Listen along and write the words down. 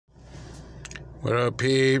What up,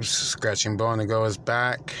 peeps? Scratching Bone to Go is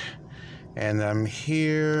back, and I'm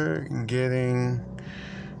here getting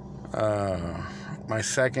my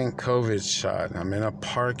second COVID shot. I'm in a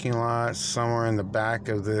parking lot somewhere in the back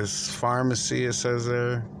of this pharmacy. It says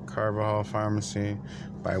there, Carbajal Pharmacy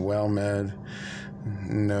by WellMed.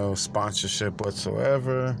 No sponsorship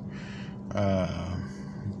whatsoever,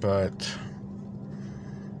 but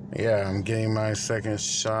yeah, I'm getting my second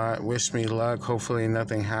shot. Wish me luck. Hopefully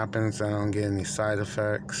nothing happens. I don't get any side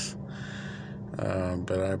effects.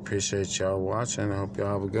 But I appreciate y'all watching. I hope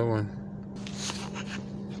y'all have a good one.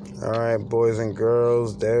 Alright, boys and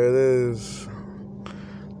girls, there it is.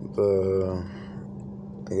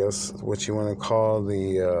 I guess what you want to call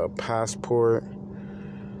the passport.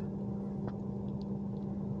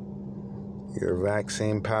 Your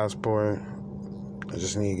vaccine passport. I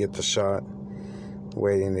just need to get the shot.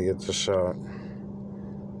 Waiting to get the shot.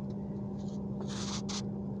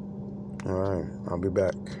 Alright, I'll be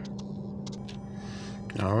back.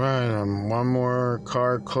 Alright, I'm one more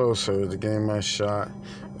car closer to getting my shot.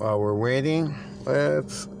 While we're waiting,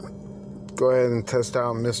 let's go ahead and test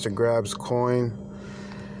out Mr. Grab's coin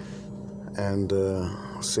and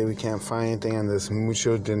see if we can't find anything on this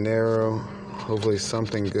Mucho Dinero. Hopefully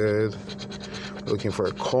something good. Looking for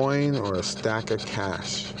a coin or a stack of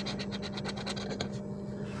cash.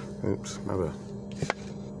 Oops, my bad.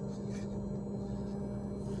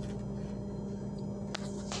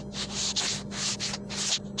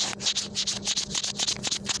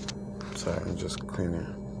 Sorry, I'm just cleaning.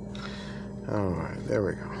 Alright, there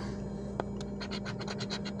we go.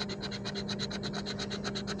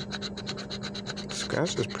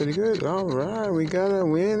 Scratch is pretty good. Alright, we got a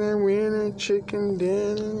winner, chicken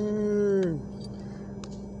dinner.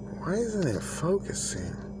 Why isn't it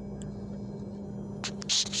focusing?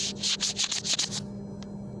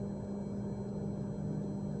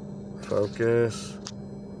 Focus.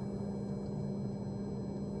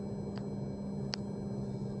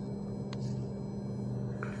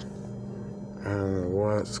 And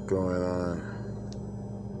what's going on?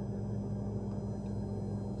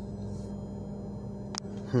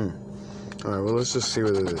 Alright, well, let's just see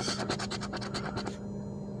what it is.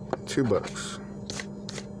 $2.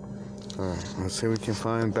 Alright, let's see what we can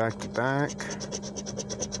find back to back.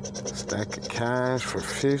 Stack of cash for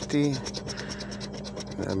 50.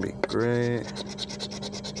 That'd be great.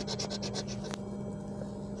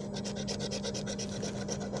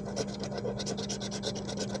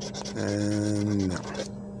 And no.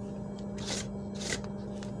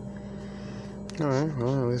 Alright,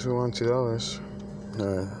 well, at least we won $2.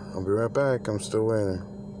 Alright, I'll be right back. I'm still waiting.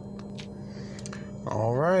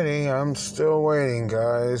 Alrighty, I'm still waiting,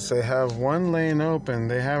 guys. They have one lane open.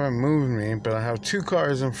 They haven't moved me, but I have two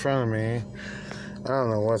cars in front of me. I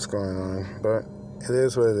don't know what's going on, but it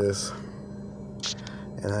is what it is.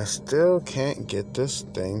 And I still can't get this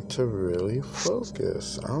thing to really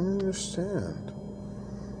focus. I don't understand.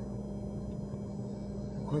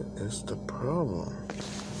 What is the problem?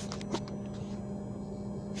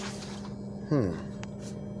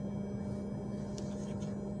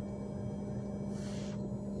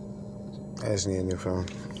 I just need a new phone.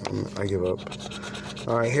 I give up.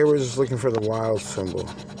 Alright, here we're just looking for the wild symbol.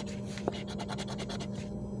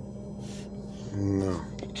 No.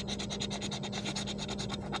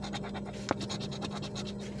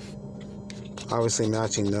 Obviously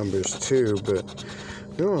matching numbers too, but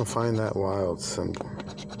we want to find that wild symbol.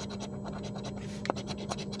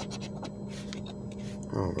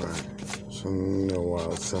 Alright. So no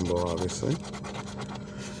wild symbol, obviously.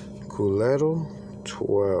 Culero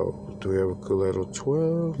 12. Do we have a Culero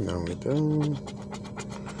 12? No, we don't.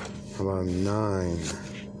 How about 9?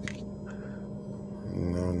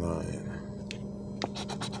 No 9.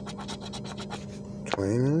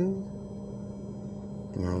 29?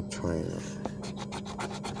 No 29.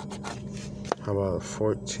 How about a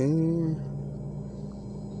 14?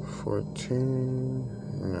 14?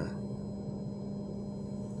 No.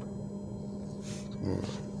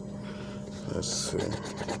 Let's see.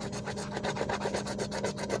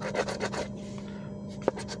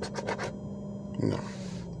 No.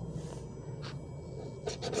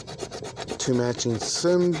 Two matching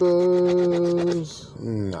symbols.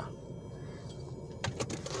 No.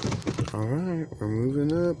 Alright, we're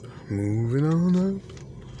moving up. Moving on up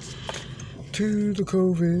to the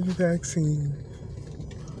COVID vaccine.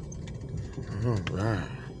 Alright.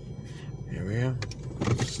 Here we are.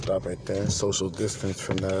 Stop right there. Social distance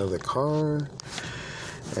from that other car.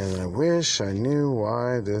 And I wish I knew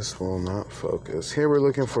why this will not focus. Here we're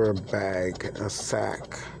looking for a bag, a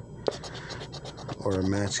sack, or a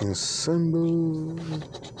matching symbol.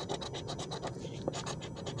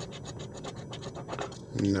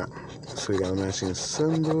 No. So we got a matching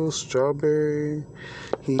symbol, strawberry.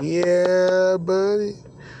 Yeah, buddy.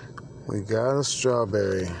 We got a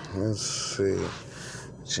strawberry. Let's see.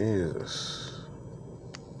 Jesus.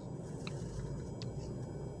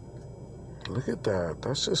 Look at that.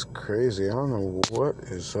 That's just crazy. I don't know what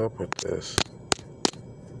is up with this.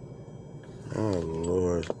 Oh,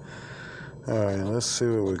 Lord. All right, let's see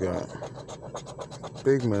what we got.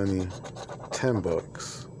 Big money.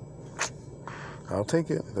 $10. I'll take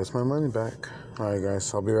it. That's my money back. All right,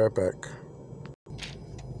 guys. I'll be right back.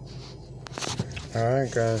 All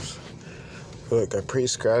right, guys. Look, I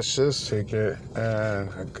pre-scratched this ticket and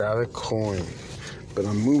I got a coin. But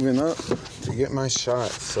I'm moving up to get my shot.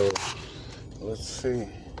 So let's see.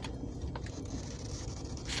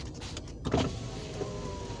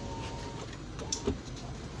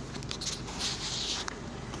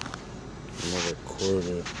 Another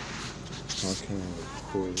quarter. How can I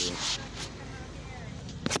record it?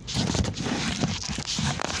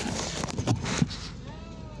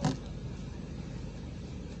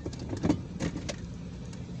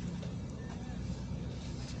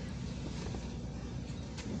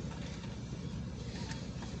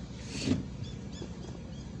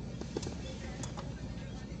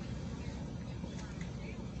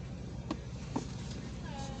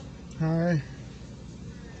 Hi.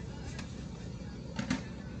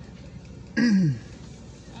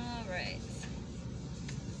 All right.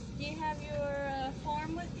 Do you have your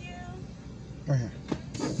form with you? Okay.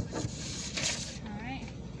 All right.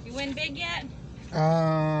 You win big yet?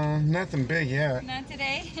 Nothing big yet. Not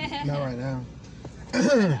today? Not right now.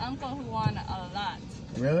 An uncle who won a lot.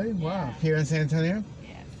 Really? Wow. Yeah. Here in San Antonio?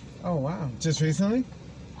 Yes. Oh, wow. Just recently?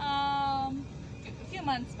 A few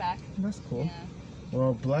months back. That's cool. Yeah.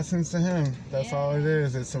 Well, blessings to him. That's all it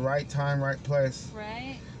is. It's the right time, right place.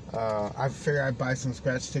 Right? I figure I'd buy some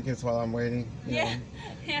scratch tickets while I'm waiting. You Yeah. know,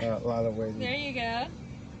 Yeah. a lot of waiting. There you go.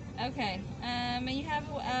 Okay. And you have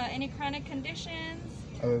any chronic conditions?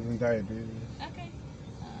 Other than diabetes. Okay.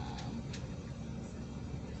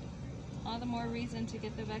 All the more reason to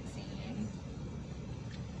get the vaccine.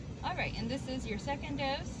 All right, and this is your second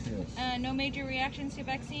dose. Yes. No major reactions to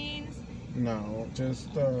vaccines. No,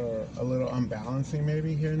 just a little unbalancing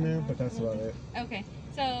maybe here and there, but that's about it. Okay,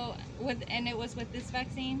 so it was with this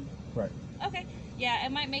vaccine? Right. Okay, yeah,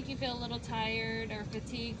 it might make you feel a little tired or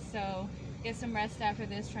fatigued, so get some rest after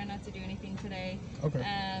this. Try not to do anything today. Okay.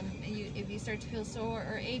 If you start to feel sore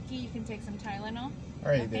or achy, you can take some Tylenol. I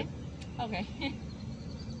already Okay. did. Okay.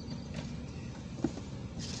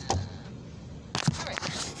 All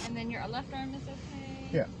right, and then your left arm is okay?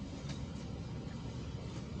 Yeah.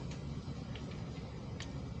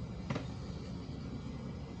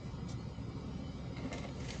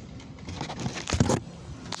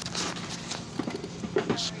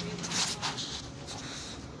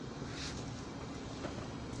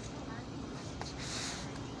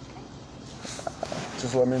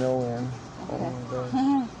 Just let me know when. Okay. Oh my gosh.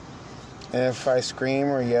 And if I scream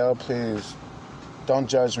or yell, please don't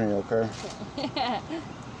judge me, okay?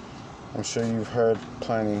 I'm sure you've heard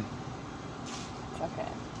plenty. It's okay.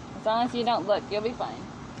 As long as you don't look, you'll be fine.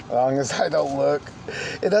 As long as I don't look.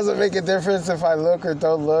 It doesn't make a difference if I look or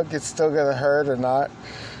don't look. It's still gonna hurt or not.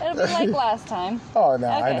 It'll be like last time. Oh no,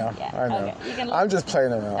 Okay, I know. yeah, I know. okay. You can look. I'm just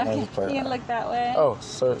playing around. I'm Okay, just playing you can around. look that way. Oh,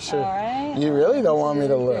 so sure. All right. You really don't want me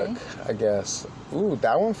to 1, 2, look, 3. I guess. Ooh,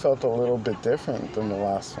 that one felt a little bit different than the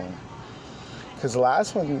last one. Because the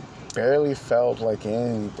last one barely felt like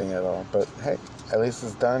anything at all. But hey, at least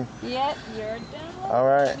it's done. Yep, you're done. All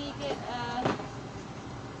right. Let me get a handout.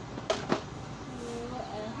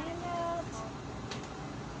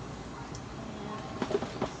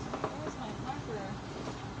 And where's my marker?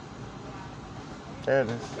 There it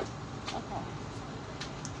is. Okay.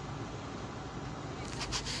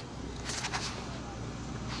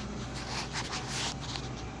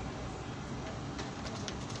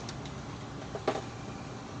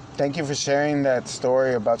 Thank you for sharing that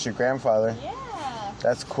story about your grandfather. Yeah.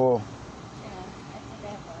 That's cool. Yeah, I think I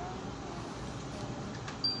have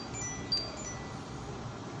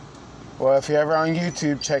Well, if you're ever on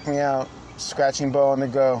YouTube, check me out. Scratching Bow on the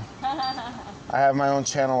Go. I have my own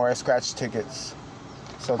channel where I scratch tickets.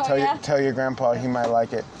 So yeah? tell your grandpa he might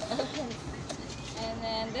like it. Okay. And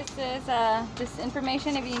then this is this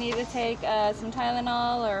information if you need to take some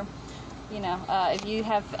Tylenol or, you know, if you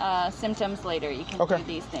have symptoms later, you can do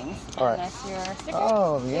these things. All right. And that's your sticker.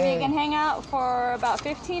 Oh, So yay. you can hang out for about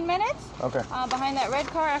 15 minutes. Okay. Behind that red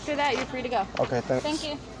car. After that, you're free to go. Okay, thanks. Thank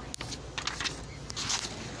you.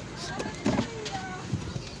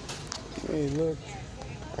 Hey, look.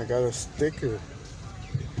 I got a sticker.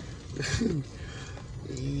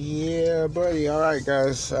 Yeah, Yeah, buddy. All right,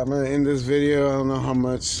 guys. I'm going to end this video. I don't know how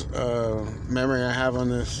much memory I have on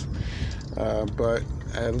this. But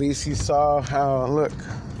at least you saw how, look.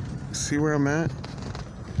 See where I'm at?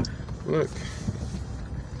 Look.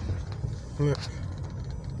 Look.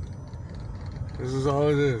 This is all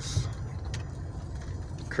it is.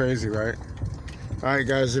 Crazy, right? Alright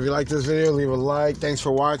guys, if you like this video, leave a like. Thanks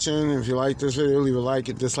for watching. If you like this video, leave a like. If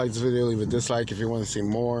you dislike this video, leave a dislike. If you want to see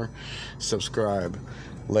more, subscribe.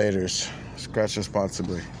 Laters. Scratch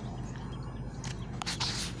responsibly.